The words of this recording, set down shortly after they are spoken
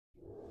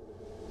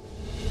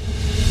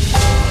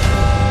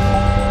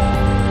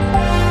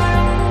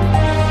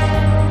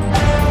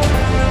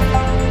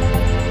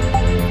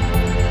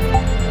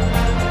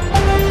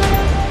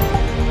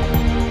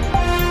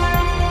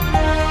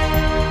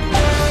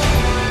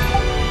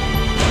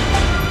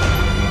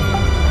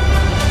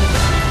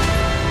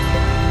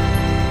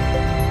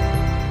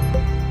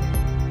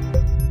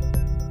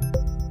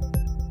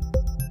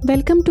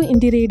Welcome to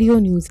Indie Radio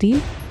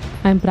Newsreel.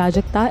 I'm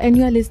Prajakta and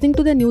you are listening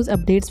to the news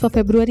updates for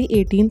February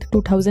 18th,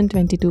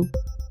 2022.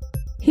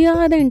 Here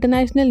are the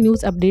international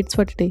news updates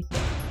for today.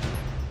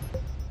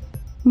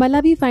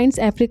 Malawi finds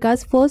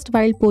Africa's first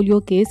wild polio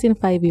case in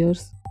 5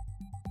 years.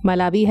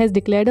 Malawi has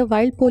declared a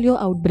wild polio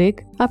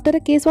outbreak after a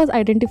case was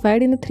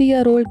identified in a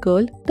 3-year-old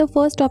girl, the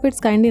first of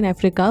its kind in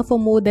Africa for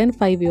more than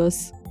 5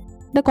 years.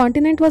 The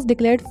continent was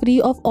declared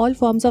free of all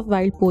forms of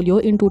wild polio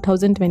in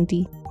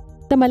 2020.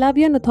 The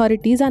Malawian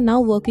authorities are now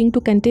working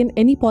to contain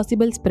any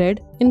possible spread,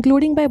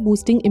 including by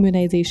boosting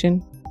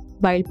immunization.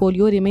 Wild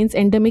polio remains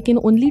endemic in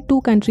only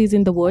 2 countries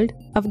in the world,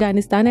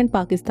 Afghanistan and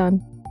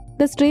Pakistan.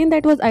 The strain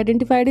that was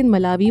identified in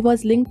Malawi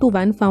was linked to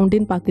one found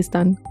in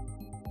Pakistan.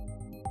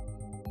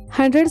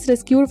 Hundreds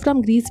rescued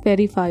from Greece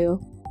ferry fire.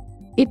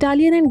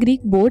 Italian and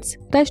Greek boats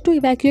rushed to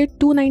evacuate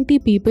 290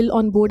 people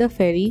on board a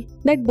ferry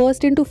that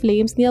burst into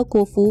flames near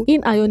Corfu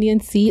in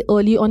Ionian Sea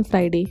early on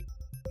Friday.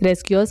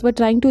 Rescuers were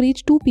trying to reach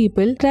 2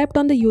 people trapped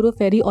on the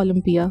Euroferry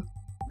Olympia.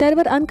 There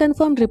were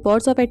unconfirmed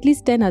reports of at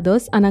least 10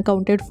 others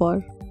unaccounted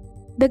for.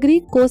 The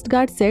Greek Coast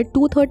Guard said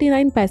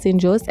 239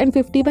 passengers and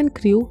 51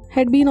 crew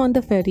had been on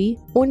the ferry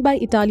owned by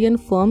Italian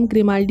firm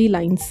Grimaldi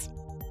Lines.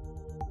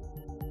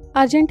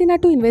 Argentina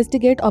to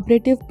investigate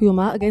Operative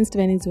Puma against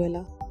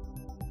Venezuela.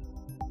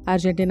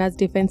 Argentina's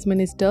Defense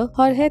Minister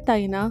Jorge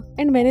Tayana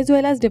and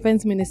Venezuela's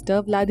Defense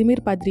Minister Vladimir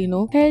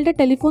Padrino held a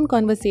telephone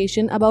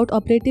conversation about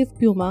Operative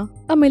Puma,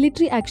 a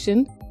military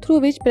action through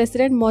which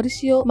President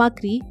Mauricio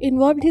Macri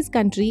involved his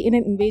country in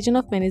an invasion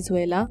of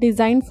Venezuela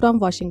designed from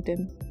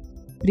Washington.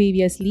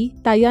 Previously,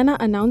 Tayana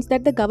announced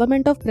that the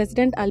government of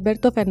President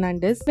Alberto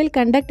Fernandez will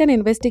conduct an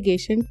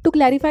investigation to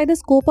clarify the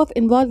scope of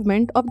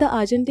involvement of the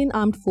Argentine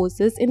armed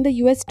forces in the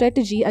US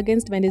strategy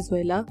against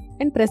Venezuela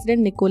and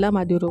President Nicolás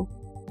Maduro.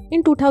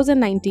 In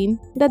 2019,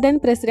 the then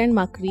President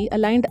Macri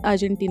aligned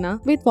Argentina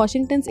with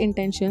Washington's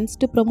intentions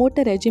to promote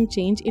a regime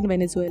change in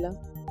Venezuela.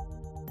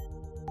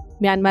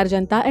 Myanmar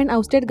Junta and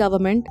ousted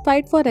government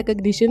fight for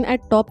recognition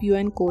at top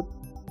UN court.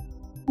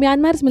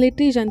 Myanmar's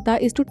military junta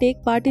is to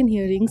take part in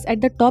hearings at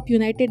the top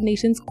United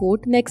Nations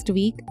court next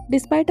week,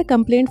 despite a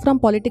complaint from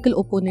political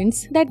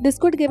opponents that this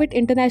could give it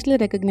international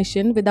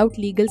recognition without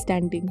legal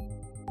standing.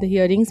 The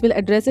hearings will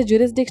address a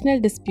jurisdictional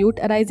dispute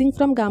arising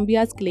from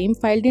Gambia's claim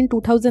filed in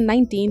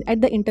 2019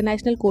 at the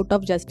International Court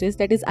of Justice,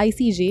 that is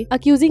ICJ,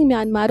 accusing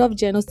Myanmar of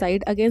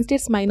genocide against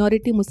its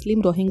minority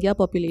Muslim Rohingya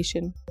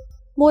population.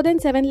 More than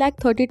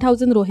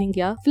 730,000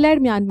 Rohingya fled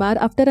Myanmar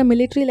after a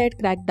military-led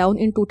crackdown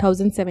in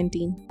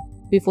 2017.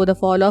 Before the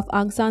fall of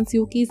Aung San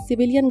Suu Kyi's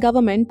civilian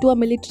government to a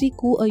military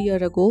coup a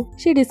year ago,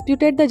 she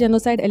disputed the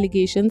genocide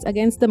allegations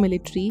against the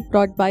military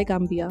brought by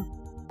Gambia.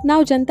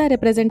 Now junta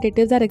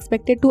representatives are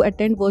expected to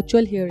attend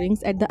virtual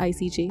hearings at the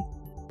ICJ.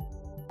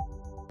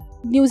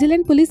 New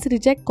Zealand police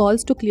reject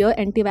calls to clear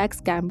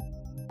anti-vax camp.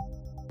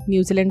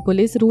 New Zealand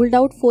police ruled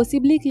out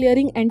forcibly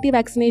clearing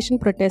anti-vaccination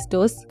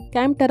protesters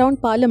camped around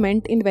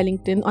Parliament in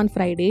Wellington on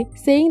Friday,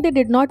 saying they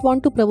did not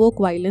want to provoke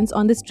violence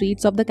on the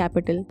streets of the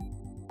capital.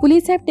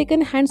 Police have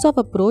taken a hands-off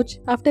approach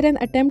after an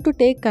attempt to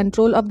take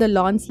control of the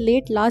lawns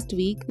late last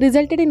week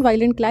resulted in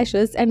violent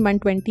clashes and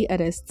 120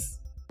 arrests.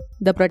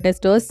 The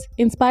protesters,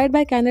 inspired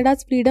by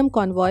Canada's Freedom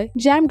Convoy,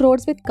 jammed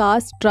roads with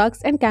cars,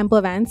 trucks and camper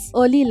vans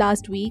early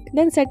last week,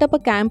 then set up a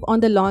camp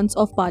on the lawns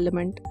of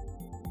Parliament.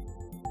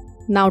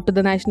 Now to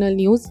the national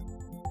news.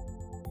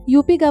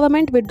 UP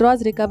government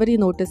withdraws recovery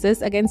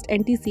notices against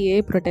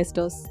anti-CAA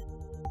protesters.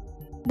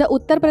 The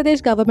Uttar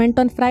Pradesh government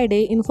on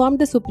Friday informed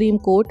the Supreme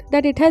Court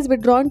that it has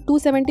withdrawn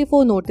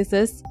 274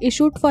 notices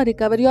issued for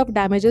recovery of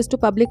damages to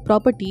public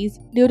properties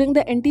during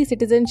the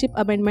Anti-Citizenship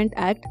Amendment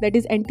Act, that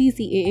is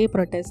anti-CAA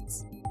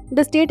protests.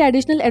 The State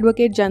Additional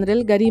Advocate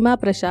General Garima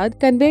Prasad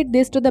conveyed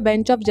this to the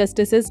bench of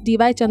Justices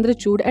D.Y.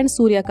 Chandrachud and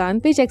Surya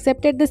Kant, which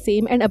accepted the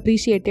same and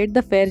appreciated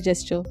the fair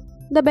gesture.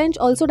 The bench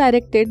also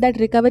directed that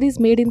recoveries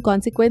made in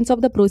consequence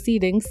of the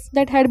proceedings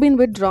that had been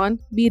withdrawn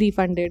be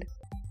refunded.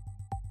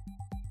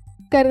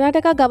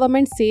 Karnataka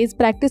government says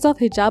practice of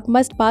hijab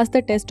must pass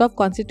the test of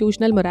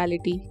constitutional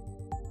morality.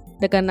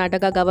 The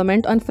Karnataka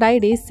government on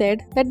Friday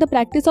said that the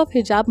practice of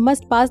hijab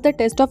must pass the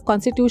test of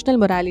constitutional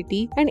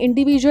morality and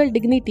individual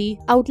dignity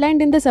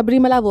outlined in the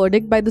Sabrimala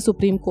verdict by the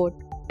Supreme Court.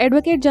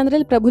 Advocate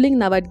General Prabhuling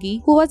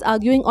Navadgi, who was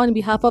arguing on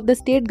behalf of the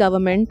state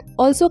government,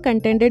 also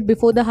contended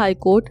before the High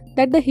Court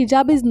that the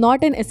hijab is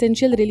not an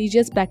essential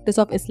religious practice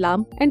of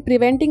Islam and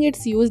preventing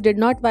its use did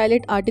not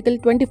violate Article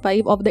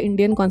 25 of the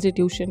Indian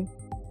Constitution.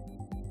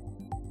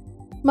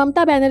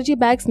 Mamata Banerjee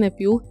bag's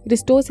nephew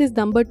restores his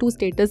number 2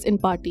 status in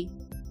party.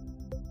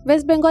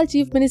 West Bengal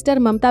Chief Minister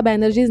Mamata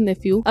Banerjee's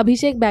nephew,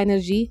 Abhishek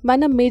Banerjee,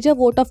 won a major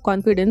vote of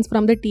confidence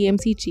from the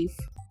TMC chief.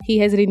 He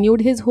has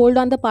renewed his hold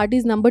on the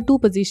party's number 2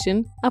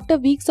 position after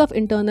weeks of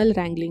internal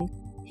wrangling.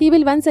 He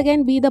will once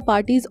again be the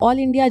party's All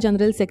India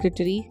General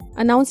Secretary,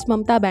 announced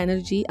Mamata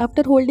Banerjee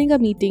after holding a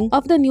meeting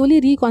of the newly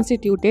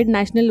reconstituted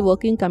National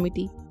Working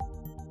Committee.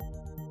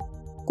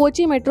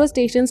 Kochi metro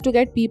stations to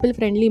get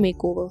people-friendly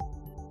makeover.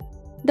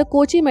 The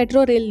Kochi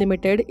Metro Rail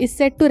Limited is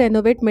set to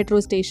renovate metro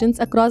stations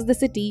across the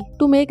city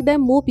to make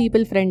them more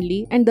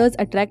people-friendly and thus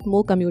attract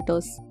more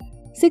commuters.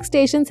 6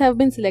 stations have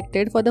been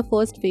selected for the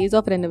first phase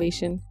of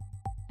renovation.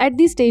 At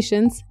these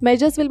stations,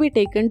 measures will be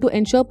taken to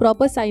ensure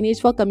proper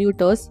signage for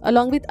commuters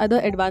along with other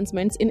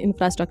advancements in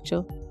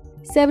infrastructure.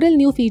 Several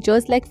new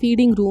features like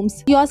feeding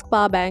rooms, kiosk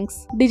power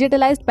banks,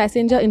 digitalized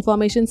passenger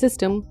information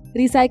system,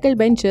 recycled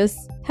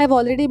benches have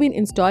already been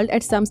installed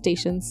at some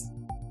stations.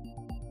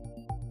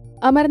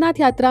 Amarnath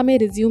Yatra may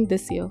resume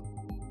this year.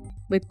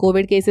 With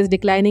COVID cases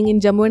declining in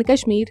Jammu and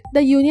Kashmir,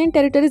 the Union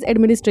Territory's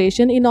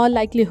administration in all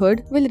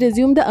likelihood will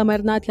resume the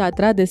Amarnath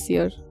Yatra this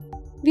year.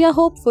 We are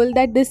hopeful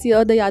that this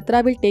year the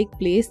Yatra will take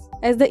place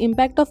as the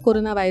impact of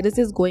coronavirus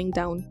is going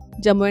down,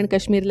 Jammu and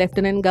Kashmir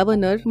Lieutenant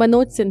Governor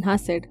Manoj Sinha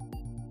said.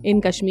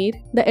 In Kashmir,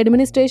 the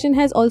administration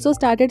has also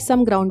started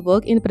some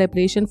groundwork in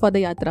preparation for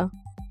the Yatra.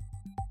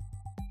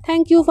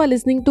 Thank you for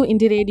listening to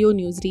Indie Radio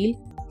Newsreel.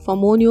 For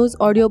more news,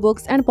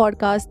 audiobooks and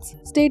podcasts,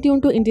 stay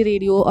tuned to Indie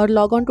Radio or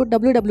log on to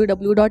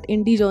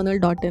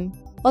www.indiejournal.in.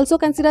 Also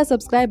consider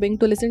subscribing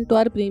to listen to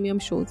our premium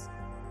shows.